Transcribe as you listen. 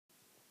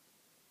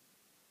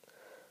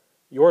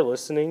You're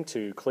listening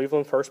to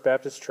Cleveland First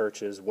Baptist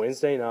Church's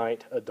Wednesday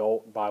night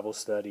adult Bible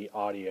study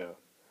audio.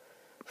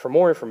 For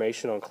more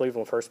information on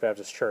Cleveland First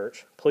Baptist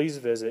Church, please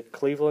visit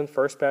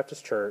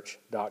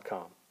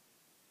clevelandfirstbaptistchurch.com.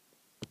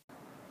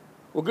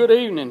 Well, good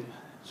evening.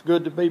 It's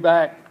good to be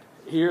back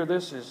here.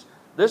 This is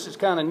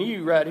kind of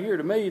new right here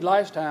to me.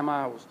 Last time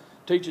I was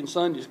teaching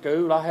Sunday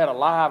school, I had a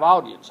live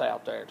audience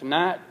out there.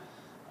 Tonight,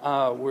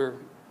 we're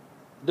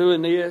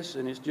doing this,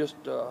 and it's just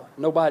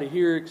nobody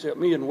here except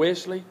me and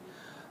Wesley.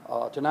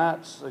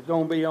 Tonight's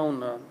going to be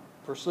on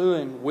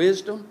pursuing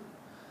wisdom.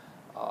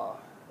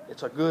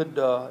 It's a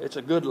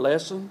good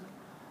lesson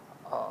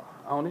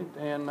on it,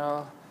 and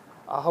I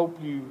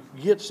hope you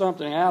get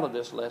something out of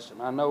this lesson.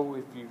 I know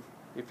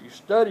if you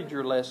studied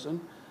your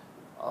lesson,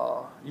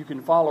 you can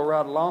follow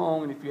right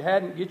along, and if you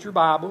hadn't, get your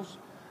Bibles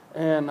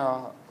and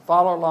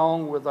follow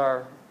along with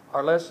our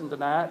lesson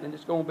tonight. And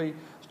it's going to be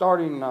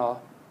starting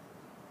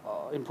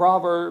in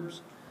Proverbs,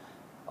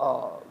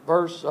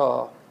 verse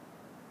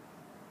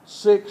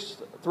 6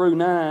 through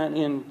 9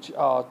 in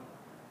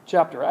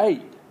chapter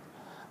 8.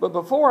 But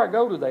before I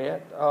go to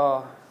that,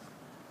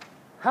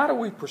 how do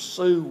we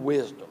pursue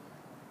wisdom?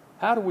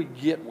 How do we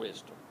get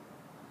wisdom?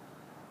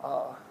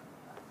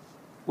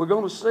 We're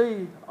going to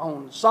see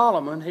on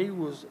Solomon,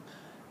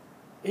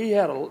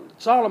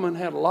 Solomon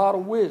had a lot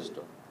of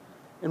wisdom.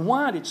 And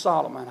why did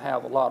Solomon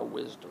have a lot of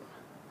wisdom?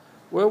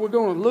 Well, we're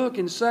going to look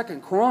in 2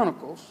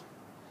 Chronicles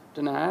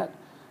tonight,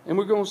 and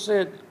we're going to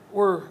see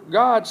where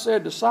God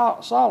said to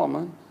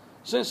Solomon,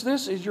 "Since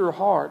this is your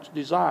heart's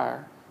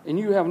desire, and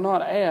you have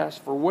not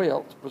asked for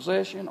wealth,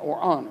 possession, or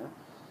honor,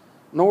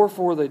 nor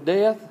for the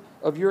death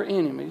of your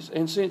enemies,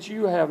 and since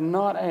you have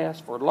not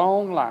asked for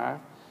long life,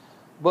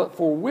 but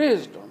for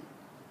wisdom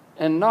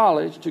and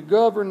knowledge to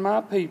govern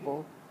my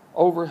people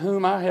over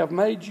whom I have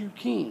made you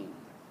king,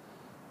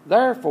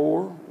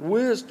 therefore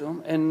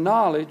wisdom and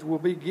knowledge will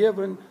be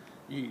given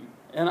you,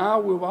 and I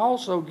will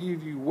also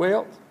give you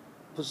wealth,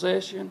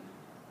 possession,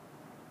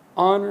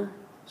 honor,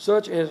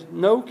 such as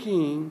no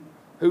king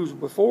who's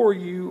before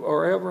you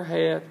or ever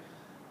had,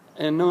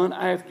 and none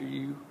after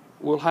you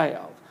will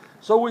have."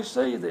 So we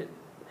see that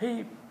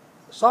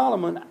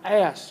Solomon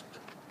asked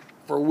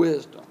for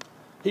wisdom.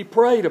 He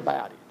prayed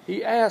about it.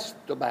 He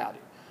asked about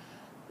it.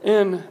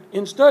 And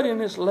in studying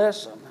this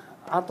lesson,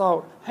 I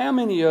thought, how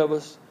many of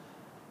us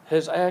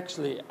has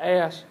actually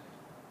asked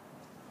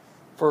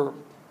for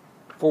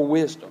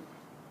wisdom?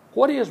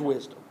 What is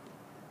wisdom?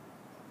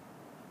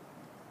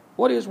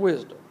 What is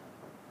wisdom?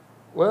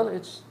 Well,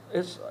 it's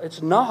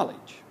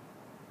knowledge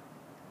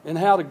and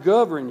how to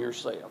govern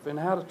yourself and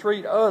how to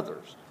treat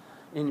others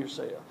in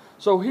yourself.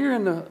 So here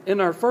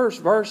in our first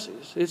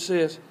verses, it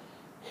says,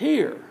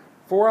 "Hear,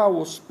 for I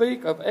will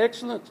speak of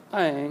excellent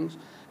things,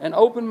 and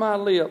open my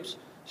lips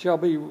shall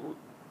be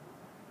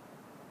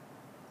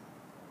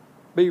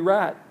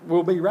right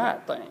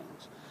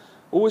things."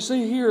 Well, we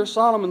see here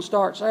Solomon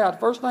starts out.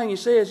 First thing he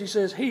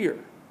says,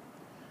 "Hear."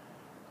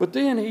 But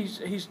then he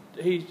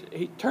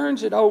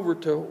turns it over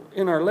to,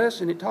 in our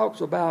lesson, it talks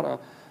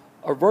about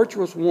a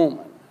virtuous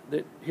woman.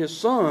 That his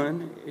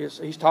son,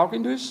 he's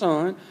talking to his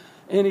son,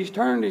 and he's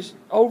turned this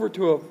over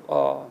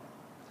to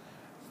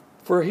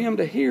for him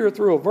to hear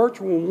through a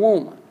virtual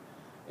woman.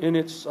 And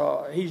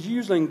he's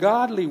using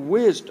godly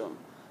wisdom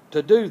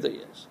to do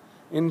this.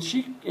 And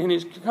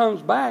it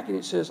comes back and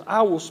it says,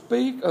 "I will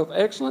speak of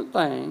excellent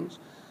things,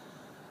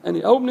 and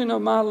the opening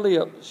of my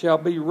lips shall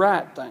be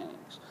right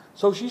things."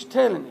 So she's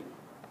telling him,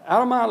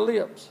 out of my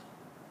lips,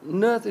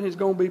 nothing is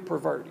going to be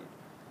perverted.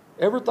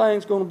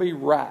 Everything's going to be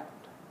right.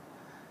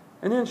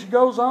 And then she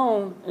goes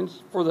on, and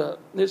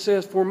it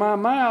says, "For my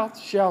mouth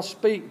shall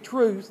speak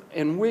truth,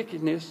 and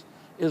wickedness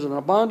is an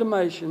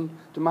abomination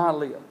to my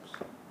lips."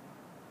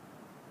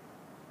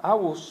 I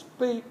will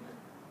speak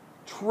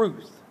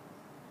truth.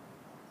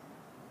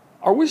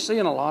 Are we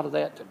seeing a lot of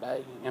that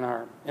today in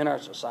our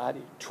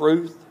society?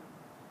 Truth?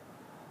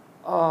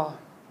 I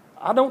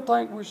don't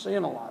think we're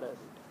seeing a lot of it.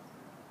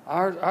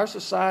 Our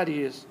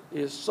society is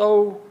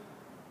so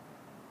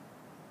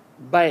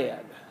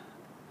bad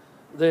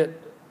that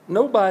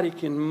nobody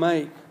can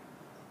make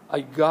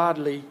a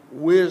godly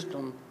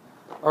wisdom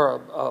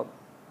or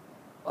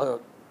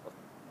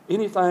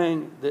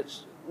anything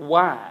that's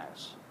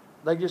wise.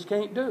 They just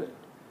can't do it.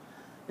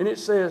 And it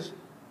says,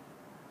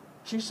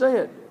 she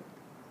said,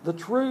 "The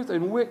truth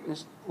and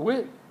wickedness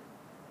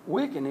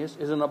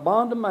is an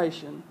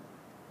abomination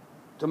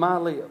to my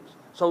lips."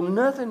 So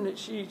nothing that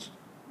she's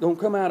going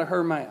to come out of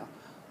her mouth.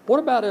 What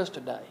about us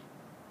today?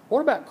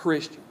 What about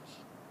Christians?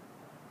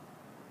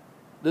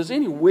 Does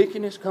any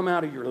wickedness come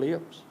out of your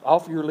lips,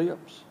 off your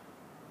lips?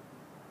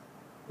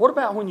 What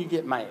about when you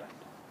get mad?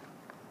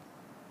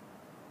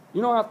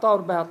 You know, I've thought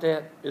about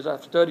that as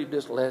I've studied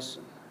this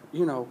lesson.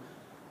 You know,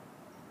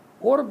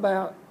 what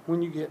about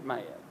when you get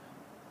mad?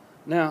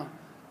 Now,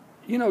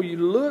 you know, you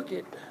look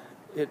at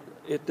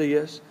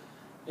this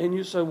and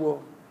you say,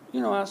 well,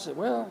 you know, I said,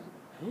 well,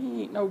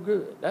 he ain't no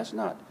good. That's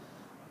not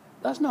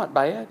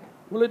bad.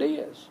 Well, it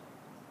is.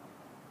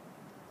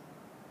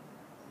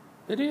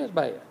 It is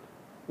bad.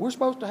 We're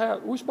supposed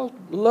to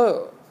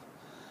love.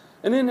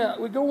 And then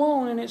we go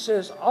on and it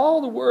says,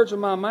 all the words of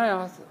my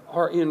mouth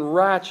are in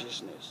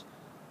righteousness.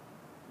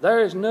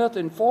 There is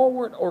nothing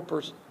forward or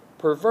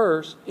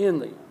perverse in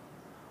them.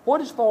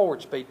 What is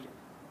forward speaking?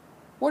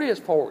 What is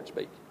forward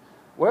speaking?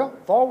 Well,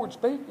 forward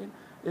speaking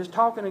is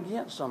talking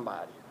against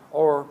somebody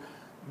or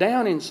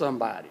downing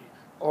somebody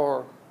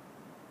or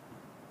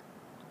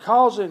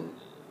causing,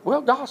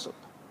 gossip.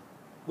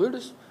 We'll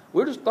just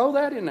throw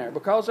that in there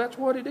because that's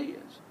what it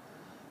is.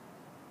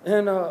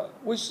 And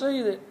we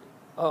see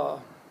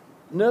that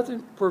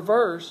nothing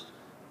perverse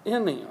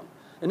in them.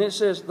 And it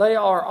says, they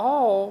are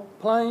all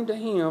plain to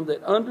him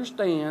that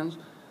understands,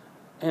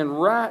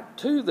 and right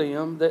to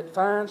them that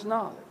finds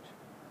knowledge.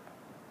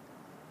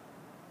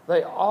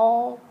 They are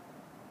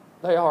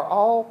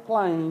all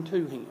plain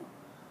to him.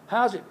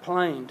 How's it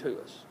plain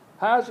to us?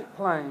 How's it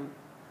plain?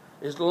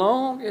 As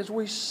long as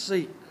we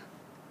seek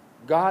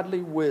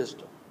godly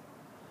wisdom.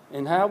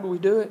 And how do we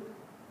do it?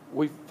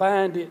 We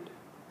find it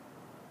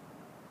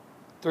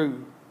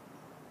through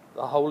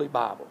the Holy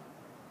Bible.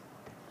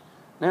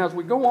 Now, as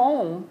we go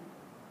on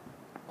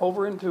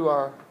over into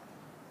our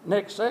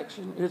next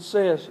section, it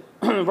says,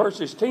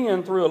 verses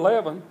 10 through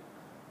 11,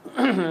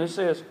 it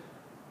says,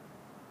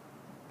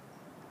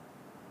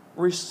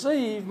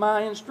 receive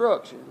my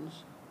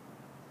instructions,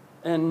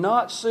 and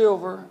not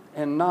silver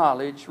and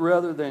knowledge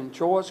rather than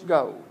choice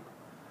gold.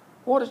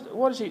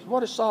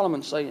 What is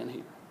Solomon saying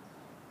here?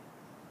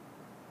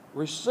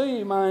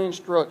 Receive my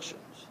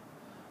instructions.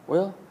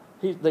 Well,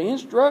 the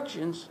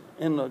instructions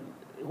and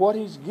what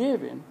he's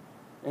given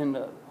and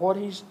what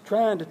he's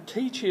trying to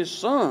teach his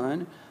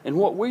son and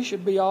what we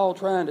should be all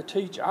trying to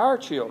teach our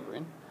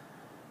children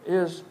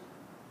is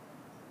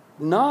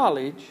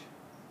knowledge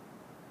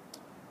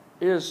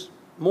is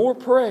more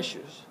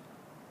precious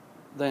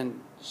than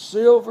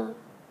silver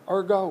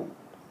or gold.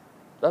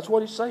 That's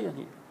what he's saying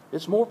here.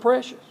 It's more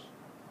precious.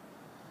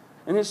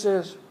 And it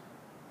says,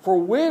 for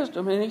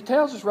wisdom, and he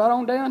tells us right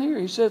on down here,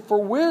 he said,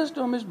 for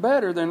wisdom is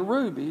better than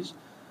rubies,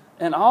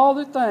 and all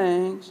the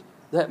things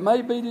that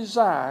may be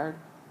desired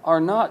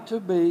are not to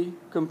be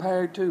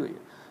compared to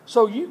it.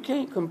 So you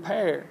can't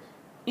compare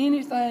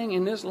anything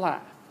in this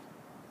life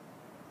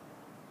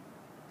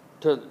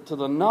to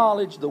the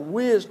knowledge, the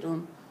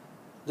wisdom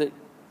that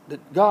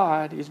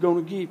God is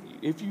going to give you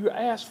if you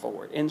ask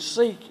for it and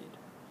seek it.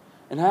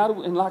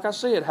 And like I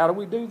said, how do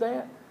we do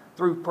that?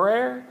 Through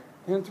prayer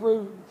and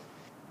through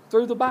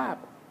the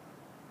Bible.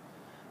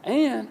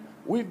 And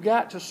we've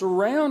got to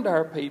surround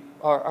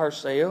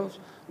ourselves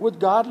with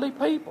godly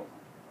people.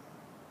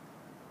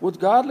 With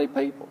godly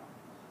people.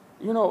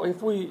 You know,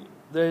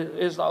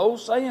 there's the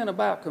old saying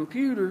about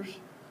computers,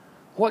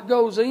 what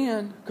goes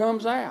in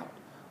comes out.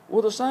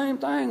 Well, the same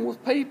thing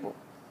with people.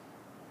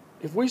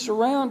 If we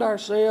surround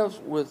ourselves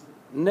with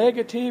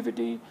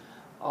negativity,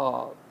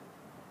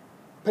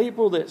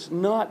 people that's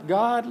not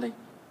godly,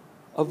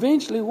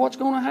 eventually what's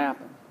going to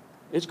happen?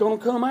 It's going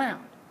to come out.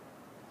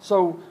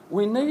 So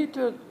we need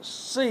to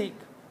seek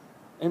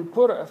and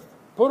put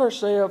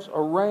ourselves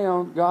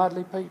around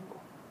godly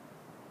people.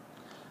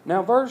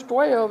 Now, verse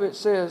 12, it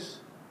says,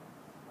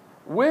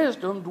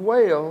 wisdom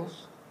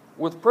dwells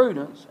with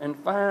prudence and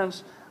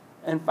finds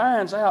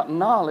out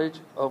knowledge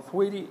of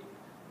witty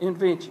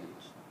inventions.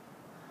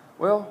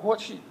 Well,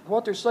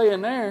 what they're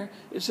saying there,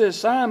 it says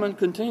Simon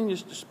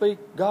continues to speak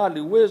godly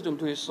wisdom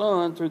to his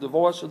son through the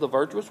voice of the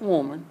virtuous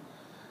woman,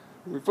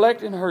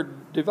 reflecting her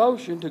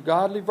devotion to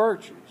godly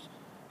virtues.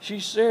 She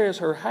shares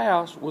her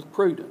house with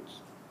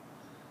prudence.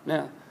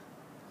 Now,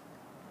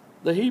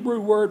 the Hebrew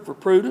word for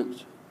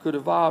prudence could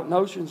evoke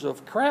notions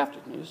of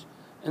craftiness,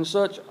 and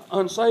such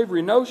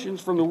unsavory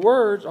notions from the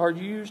words are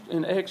used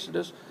in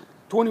Exodus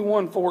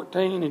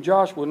 21:14 and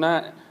Joshua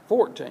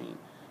 9:14.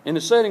 In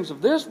the settings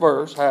of this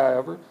verse,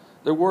 however,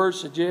 the words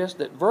suggest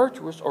that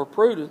virtuous or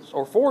prudence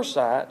or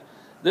foresight,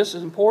 this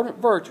important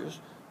virtues,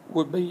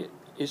 would be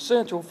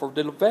essential for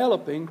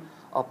developing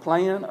a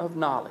plan of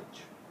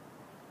knowledge.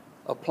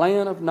 A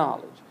plan of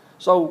knowledge.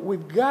 So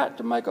we've got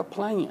to make a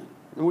plan,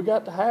 and we've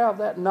got to have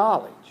that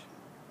knowledge.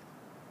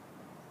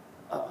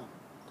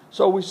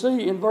 So we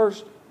see in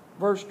verse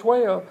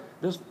 12,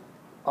 this,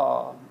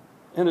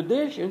 in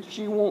addition,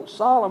 she wants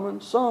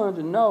Solomon's son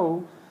to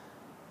know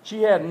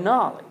she had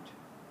knowledge,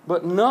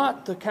 but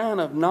not the kind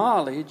of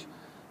knowledge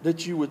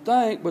that you would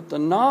think, but the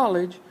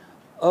knowledge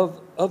of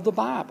the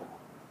Bible.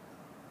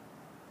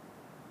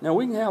 Now,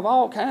 we can have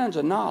all kinds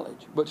of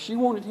knowledge, but she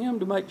wanted him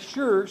to make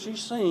sure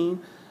she's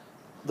seen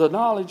the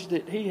knowledge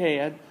that he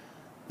had,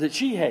 that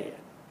she had.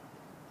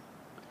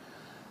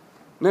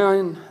 Now,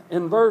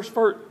 in verse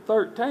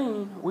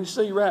 13, we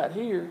see right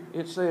here,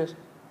 it says,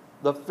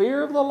 the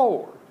fear of the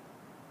Lord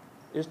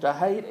is to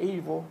hate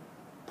evil,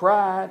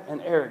 pride,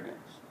 and arrogance,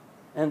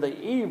 and the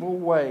evil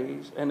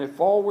ways and the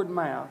forward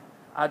mouth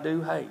I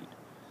do hate.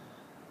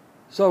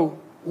 So,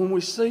 when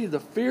we see the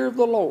fear of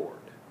the Lord,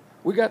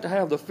 we got to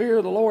have the fear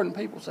of the Lord, and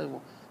people say,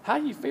 well, how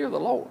do you fear the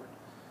Lord?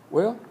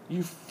 Well,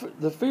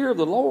 the fear of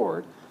the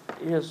Lord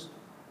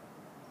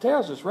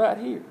tells us right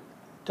here,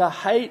 to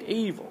hate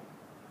evil,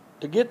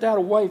 to get that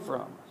away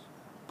from us.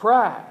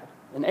 Pride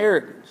and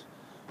arrogance.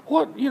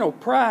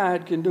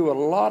 Pride can do a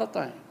lot of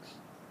things.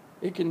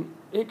 It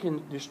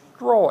can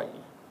destroy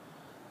you.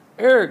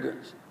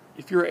 Arrogance,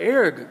 if you're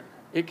arrogant,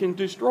 it can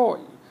destroy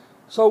you.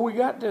 So we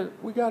got to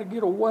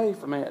get away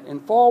from that.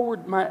 And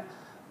forward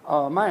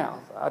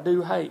mouth, I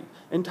do hate.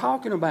 And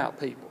talking about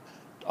people,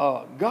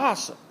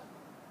 gossip,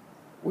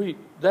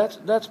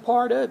 that's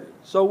part of it.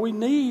 So we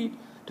need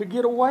to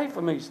get away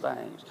from these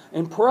things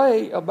and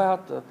pray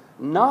about the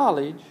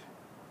knowledge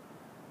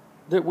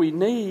that we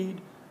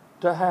need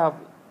to have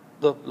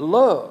the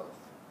love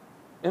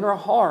in our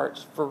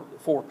hearts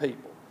for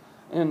people,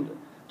 and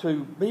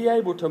to be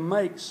able to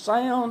make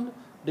sound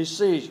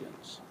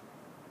decisions,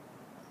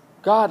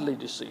 godly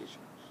decisions.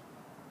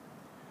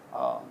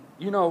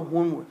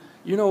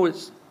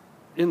 It's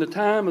in the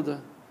time of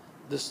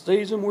the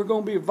season we're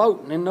going to be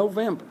voting in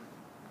November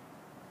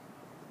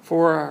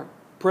for our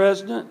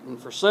president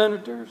and for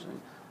senators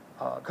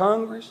and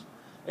Congress,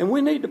 and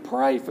we need to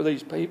pray for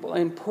these people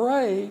and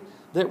pray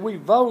that we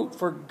vote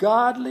for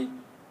godly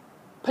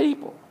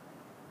people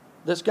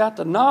that's got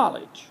the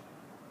knowledge,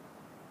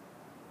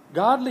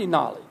 godly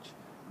knowledge,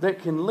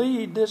 that can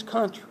lead this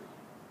country.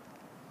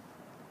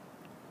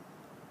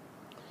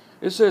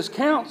 It says,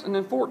 counsel, and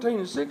in 14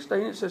 and 16,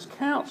 it says,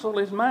 counsel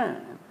is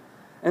mine,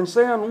 and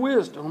sound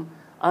wisdom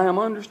I am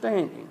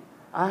understanding.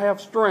 I have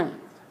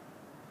strength.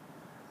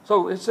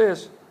 So it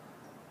says,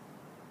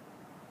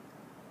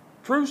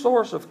 true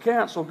source of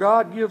counsel,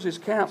 God gives His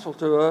counsel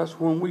to us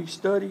when we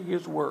study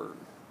His Word.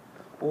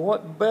 Well,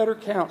 what better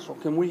counsel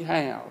can we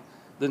have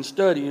than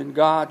studying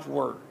God's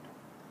Word?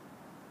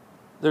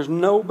 There's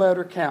no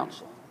better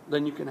counsel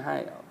than you can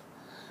have.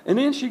 And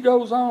then she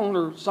goes on,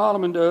 or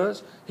Solomon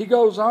does, he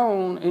goes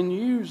on and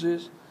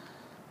uses,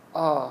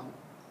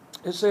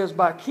 it says,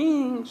 by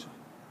kings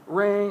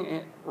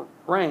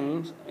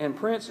reigns and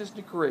princes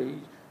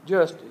decree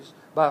justice.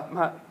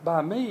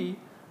 By me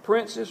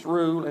princes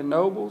rule and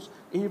nobles,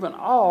 even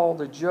all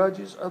the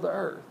judges of the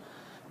earth.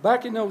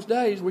 Back in those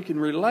days, we can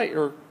relate,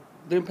 or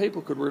them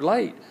people could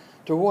relate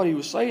to what he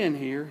was saying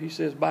here. He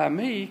says, by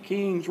me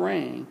kings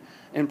reign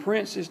and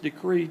princes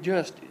decree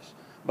justice.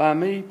 By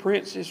me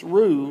princes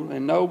rule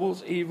and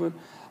nobles, even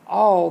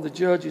all the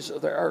judges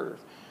of the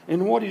earth.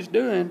 And what he's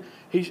doing,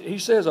 he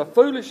says a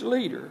foolish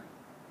leader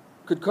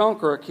could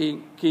conquer a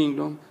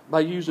kingdom by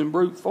using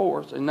brute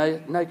force and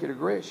naked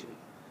aggression.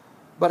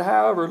 But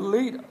however,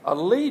 a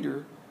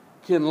leader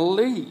can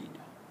lead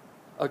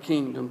a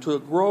kingdom to a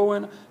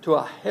growing, to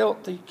a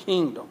healthy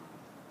kingdom.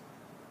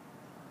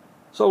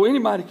 So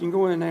anybody can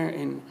go in there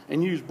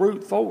and use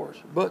brute force,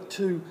 but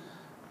to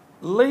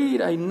lead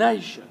a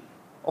nation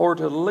or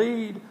to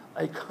lead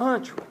a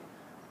country,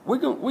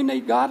 we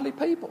need godly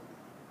people.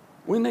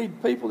 We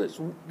need people that's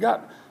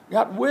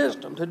got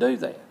wisdom to do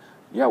that.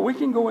 Yeah, we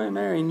can go in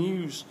there and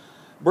use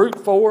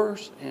brute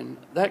force and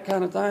that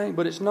kind of thing,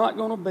 but it's not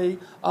going to be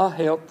a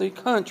healthy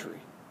country.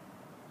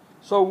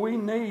 So we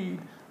need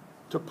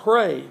to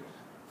pray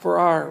for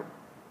our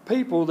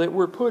people that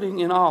we're putting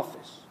in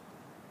office.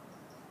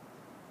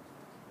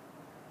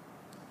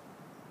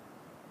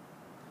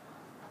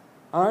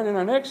 All right, in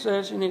our next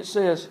session it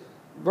says,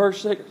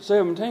 verse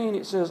 17,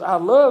 it says, I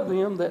love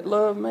them that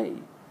love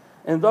me,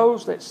 and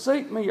those that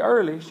seek me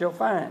early shall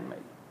find me.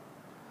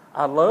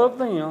 I love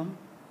them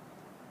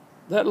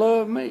that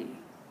love me,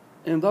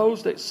 and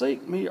those that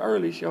seek me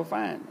early shall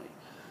find me.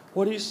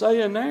 What he's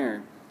saying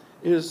there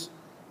is,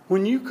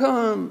 when you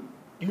come,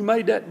 you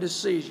made that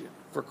decision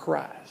for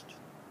Christ,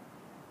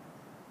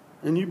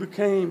 and you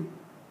became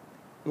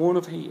one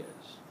of His.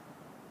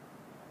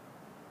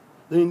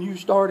 Then you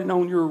started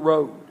on your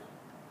road.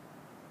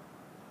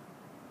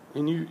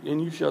 And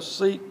you shall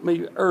seek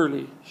me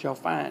early, shall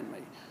find me.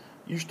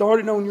 You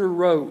started on your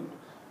road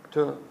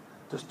to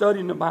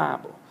studying the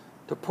Bible,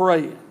 to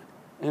praying,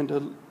 and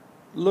to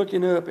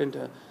looking up, and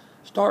to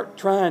start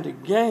trying to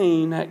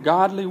gain that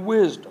godly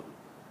wisdom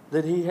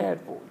that He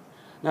had for you.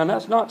 Now,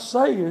 that's not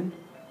saying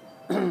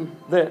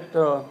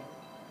that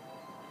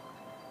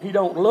He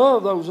don't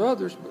love those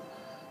others,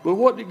 but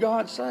what did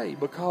God say?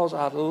 Because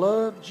I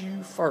loved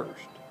you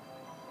first.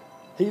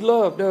 He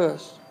loved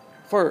us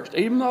first,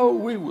 even though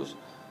we was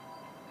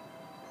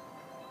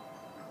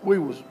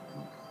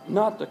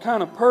not the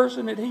kind of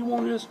person that He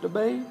wanted us to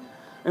be.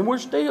 And we're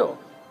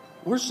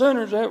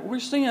sinners, we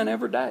sin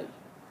every day.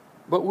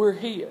 But we're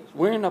His.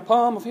 We're in the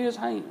palm of His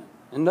hand,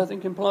 and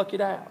nothing can pluck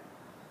it out.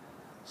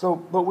 So,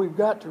 but we've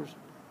got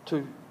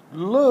to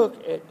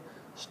look at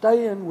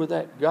staying with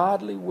that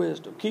godly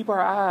wisdom. Keep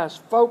our eyes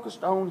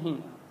focused on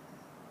Him.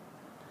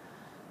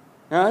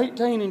 Now,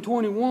 18 and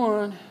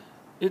 21,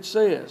 it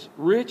says,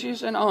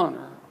 riches and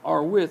honor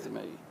are with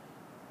me.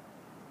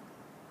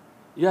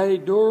 Yea,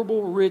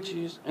 durable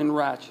riches and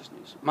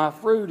righteousness. My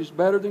fruit is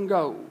better than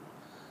gold.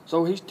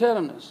 So he's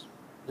telling us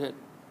that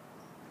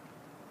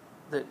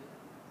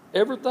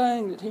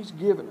everything that He's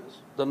given us,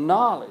 the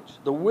knowledge,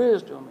 the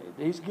wisdom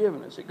that He's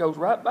given us, it goes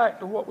right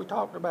back to what we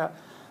talked about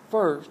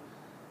first,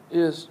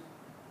 is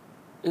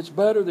it's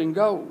better than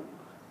gold.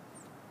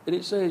 And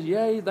it says,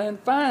 yea, than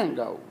fine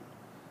gold.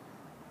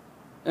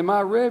 And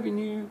my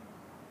revenue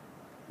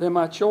than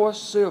my choice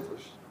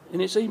silvers.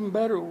 And it's even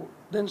better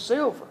than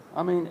silver.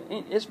 I mean,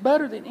 it's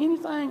better than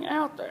anything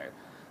out there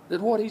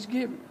than what He's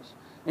given us.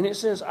 And it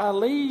says, I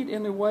lead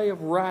in the way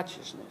of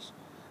righteousness,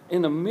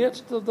 in the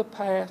midst of the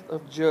path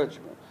of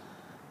judgment.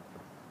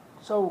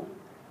 So,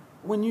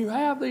 when you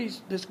have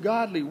this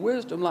godly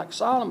wisdom like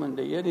Solomon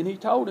did, and he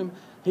told him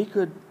he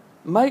could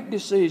make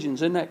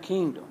decisions in that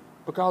kingdom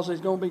because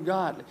he's going to be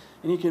godly,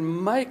 and he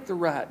can make the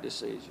right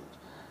decisions.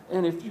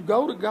 And if you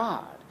go to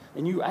God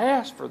and you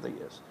ask for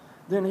this,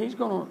 then He's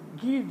going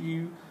to give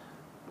you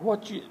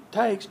what it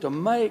takes to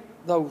make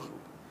those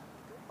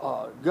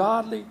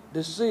godly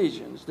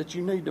decisions that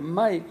you need to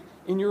make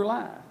in your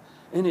life.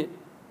 And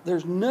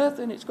there's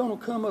nothing that's going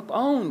to come up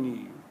on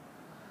you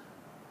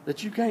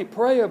that you can't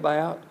pray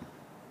about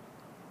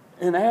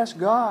and ask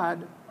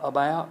God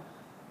about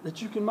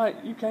that you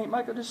can't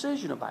make a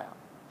decision about.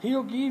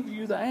 He'll give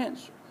you the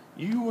answer.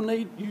 You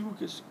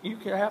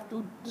have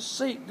to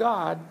seek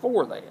God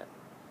for that.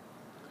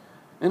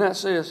 And that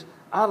says,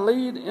 I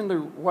lead in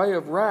the way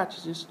of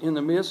righteousness in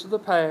the midst of the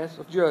path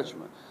of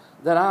judgment,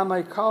 that I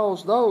may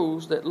cause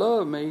those that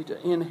love me to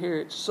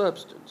inherit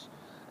substance,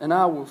 and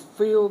I will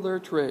fill their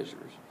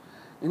treasures.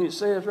 And it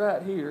says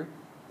right here,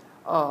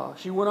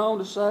 she went on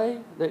to say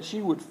that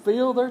she would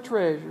fill their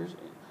treasures.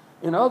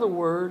 In other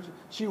words,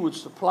 she would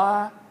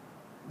supply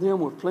them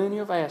with plenty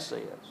of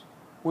assets.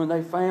 When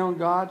they found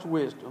God's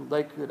wisdom,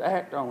 they could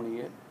act on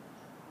it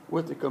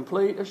with the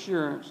complete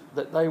assurance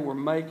that they were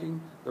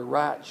making the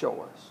right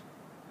choice.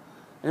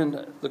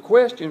 And the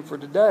question for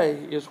today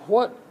is,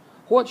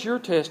 what's your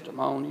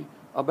testimony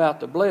about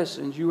the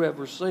blessings you have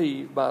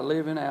received by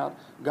living out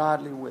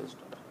godly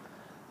wisdom?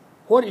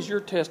 What is your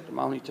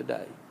testimony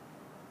today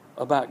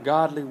about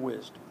godly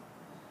wisdom?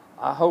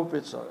 I hope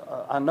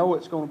I know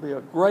it's going to be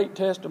a great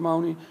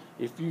testimony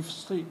if you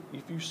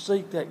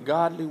seek that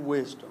godly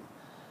wisdom.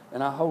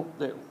 And I hope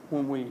that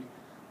when we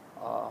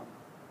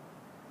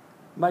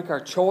make our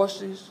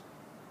choices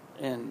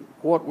and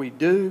what we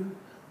do,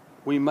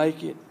 we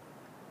make it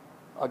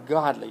a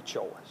godly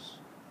choice.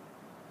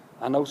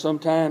 I know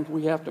sometimes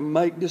we have to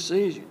make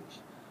decisions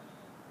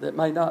that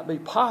may not be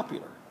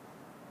popular,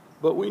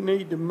 but we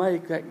need to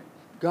make that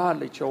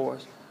godly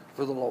choice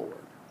for the Lord.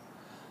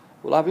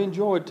 Well, I've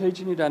enjoyed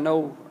teaching it. I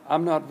know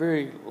I'm not a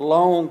very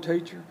long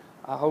teacher.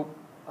 I hope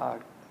I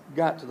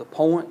got to the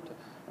point,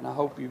 and I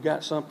hope you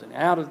got something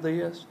out of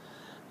this.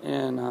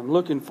 And I'm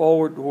looking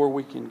forward to where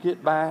we can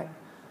get back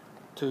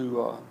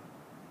to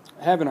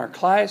having our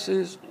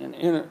classes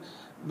and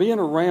being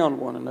around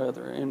one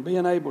another and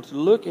being able to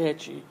look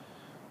at you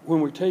when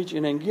we're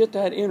teaching and get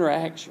that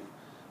interaction.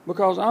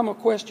 Because I'm a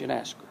question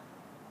asker.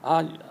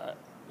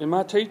 In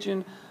my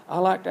teaching, I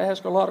like to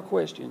ask a lot of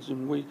questions,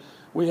 and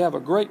we have a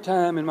great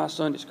time in my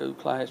Sunday school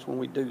class when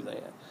we do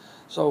that.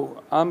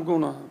 So I'm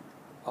going to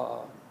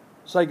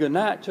say good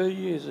night to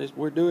you as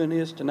we're doing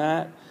this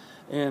tonight,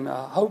 and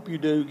I hope you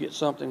do get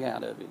something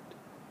out of it.